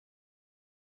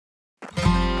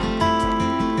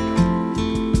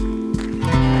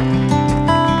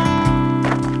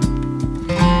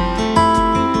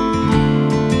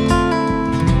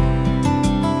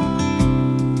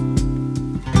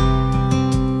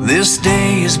This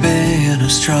day has been a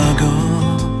struggle,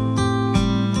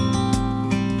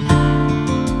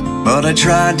 but I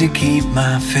tried to keep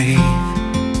my faith.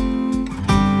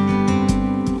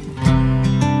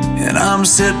 And I'm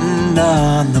sitting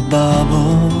on the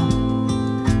bubble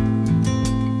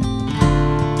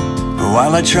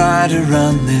while I try to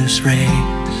run this race.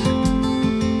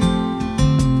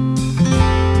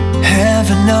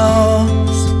 Heaven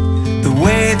knows the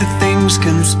way that things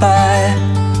conspire,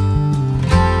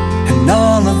 and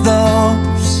all of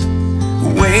those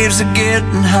waves are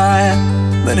getting higher.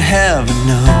 But heaven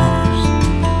knows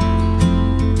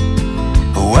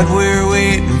what we're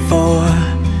waiting for.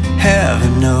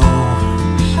 Heaven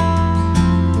knows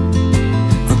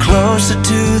we're closer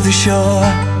to the shore.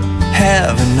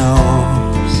 Heaven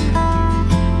knows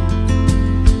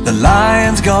the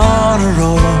lion's gonna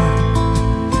roar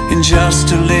in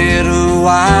just a little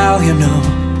while. You know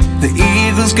the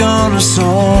eagle's gonna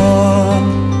soar,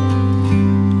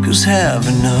 'cause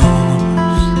heaven knows.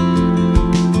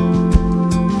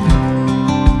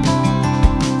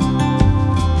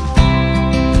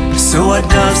 So I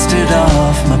dusted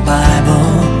off my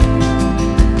Bible,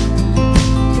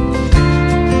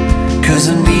 'cause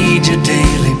I need your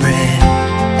daily bread.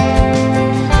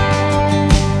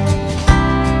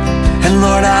 And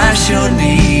Lord, I sure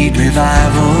need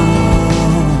revival,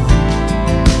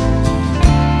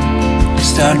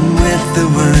 starting with the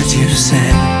words you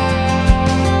said.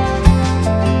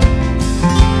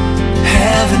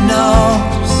 Heaven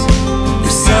knows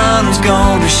the sun is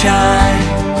gonna shine.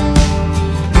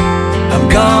 I'm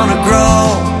gonna grow,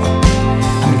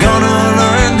 I'm gonna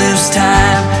learn this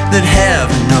time that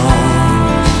heaven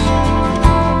knows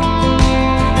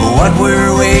what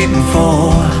we're waiting for.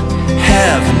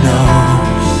 Heaven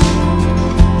knows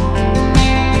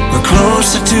we're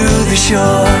closer to the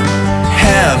shore.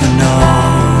 Heaven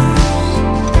knows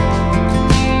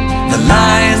the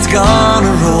lion's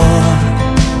gonna roar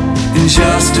in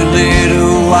just a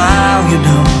little while. You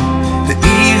know the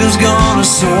eagle's gonna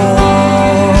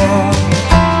soar,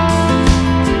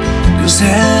 'cause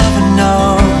heaven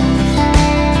knows.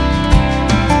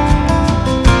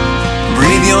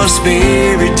 Breathe your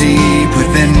spirit deep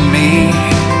within me.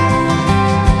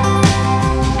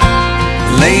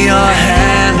 Lay your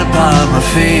hand upon my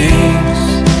face.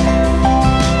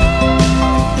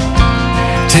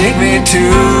 Take me to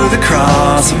the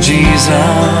cross of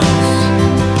Jesus.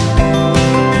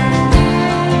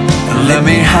 Let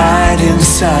me hide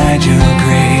inside your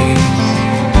grave,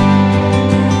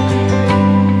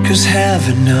 'cause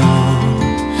heaven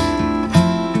knows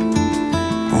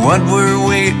what we're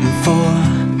waiting for.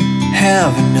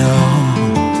 Heaven knows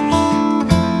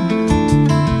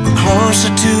we're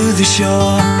closer to the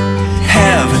shore.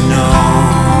 Heaven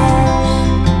knows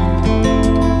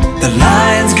the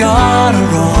lion's gonna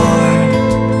roar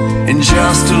in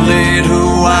just a little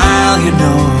while. You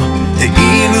know the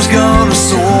eagle's gonna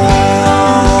soar,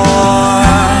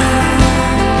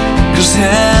 'cause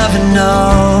heaven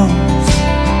knows.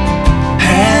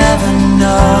 Heaven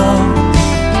knows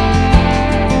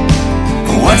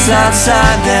what's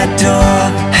outside that door.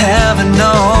 Heaven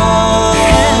knows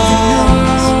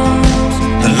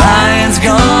the lion's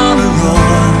gonna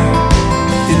roar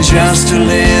in just a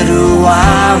little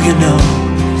while. You know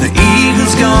the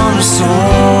eagle's gonna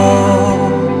soar.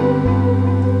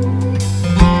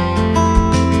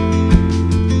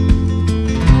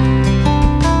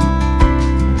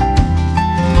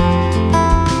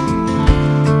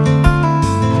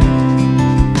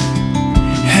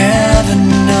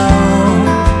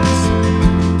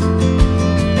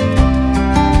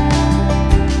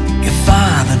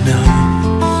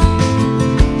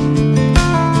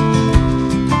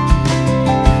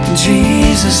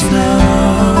 Jesus knows.